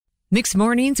Mixed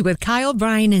Mornings with Kyle,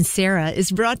 Brian, and Sarah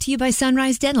is brought to you by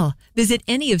Sunrise Dental. Visit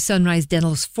any of Sunrise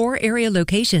Dental's 4 area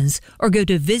locations or go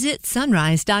to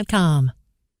visitsunrise.com.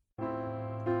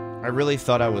 I really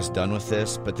thought I was done with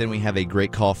this, but then we have a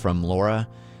great call from Laura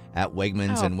at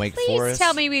Wegman's in Wake Forest. Please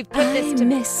tell me we've put this to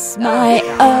miss my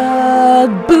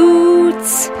Ugg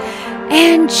boots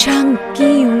and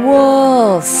chunky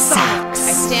wool socks.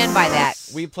 I stand by that.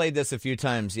 We played this a few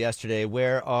times yesterday.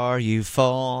 Where are you,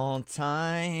 fall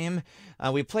time?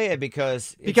 We play it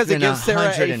because it gives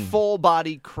Sarah a full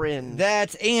body cringe.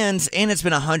 And it's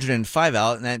been 105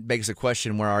 out, and that begs the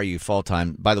question: where are you, fall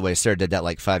time? By the way, Sarah did that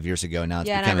like 5 years ago. Now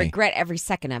and I regret every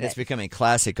second of it. It's become a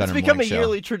classic on her morning show. It's become a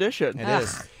yearly tradition. It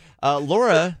is.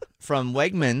 Laura from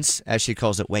Wegmans, as she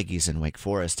calls it, Weggies in Wake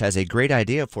Forest, has a great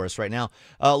idea for us right now.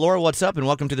 Laura, what's up, and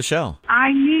welcome to the show.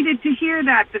 I needed to hear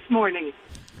that this morning.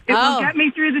 It will get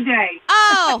me through the day.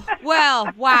 Oh,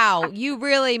 well, wow. You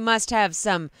really must have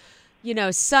some,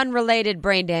 sun-related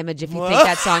brain damage if you think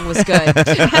that song was good.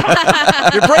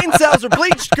 Your brain cells are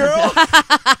bleached, girl.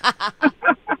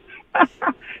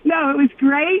 No, it was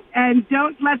great, and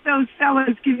don't let those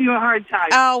fellas give you a hard time.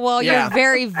 Oh, well, You're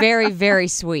very, very, very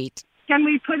sweet. Can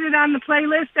we put it on the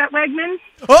playlist at Wegman?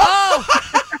 Oh!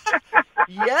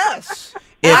 Yes.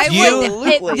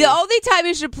 The only time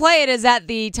you should play it is at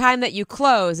the time that you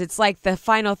close. It's like the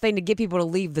final thing to get people to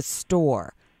leave the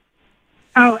store.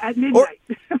 Oh, at midnight.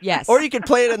 Yes. Or you could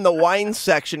play it in the wine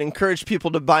section, encourage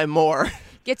people to buy more.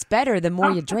 Gets better the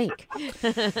more you drink.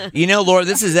 Laura,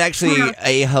 this is actually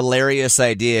a hilarious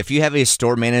idea. If you have a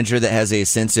store manager that has a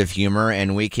sense of humor,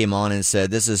 and we came on and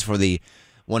said, this is for the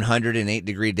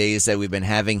 108-degree days that we've been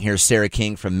having here, Sarah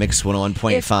King from Mix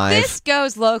 101.5. If this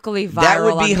goes locally viral, that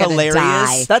would be hilarious.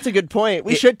 Die. That's a good point.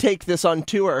 We should take this on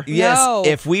tour. Yes, no.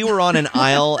 If we were on an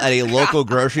aisle at a local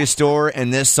grocery store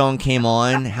and this song came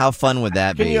on, how fun would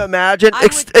that be? Can you imagine?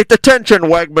 Attention,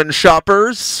 Wegman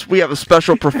shoppers. We have a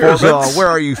special performance. Where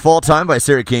Are You, Fall Time by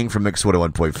Sarah King from Mix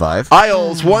 101.5.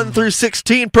 Aisles 1 through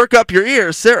 16, perk up your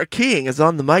ears. Sarah King is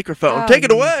on the microphone. Take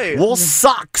it away. Wool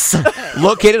socks.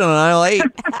 Located on aisle 8.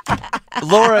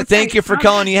 Laura, thank you for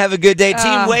calling. You have a good day. Team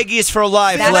Weggies for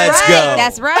life. Let's go.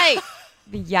 That's right.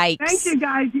 Yikes. Thank you,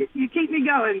 guys. You keep me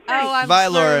going. Bye,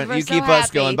 Laura. You keep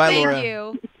us going. Bye, Laura. Thank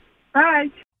you.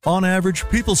 Bye. On average,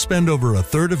 people spend over a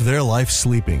third of their life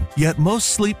sleeping, yet most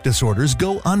sleep disorders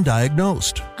go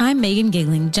undiagnosed. I'm Megan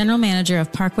Gigling, General Manager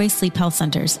of Parkway Sleep Health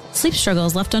Centers. Sleep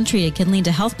struggles left untreated can lead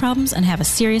to health problems and have a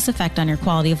serious effect on your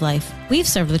quality of life. We've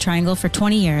served the Triangle for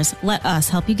 20 years. Let us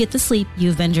help you get the sleep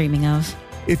you've been dreaming of.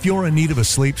 If you're in need of a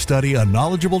sleep study, a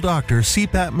knowledgeable doctor,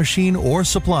 CPAP machine, or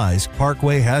supplies,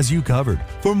 Parkway has you covered.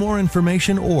 For more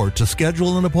information or to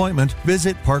schedule an appointment,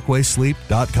 visit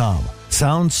parkwaysleep.com.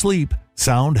 Sound sleep,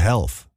 sound health.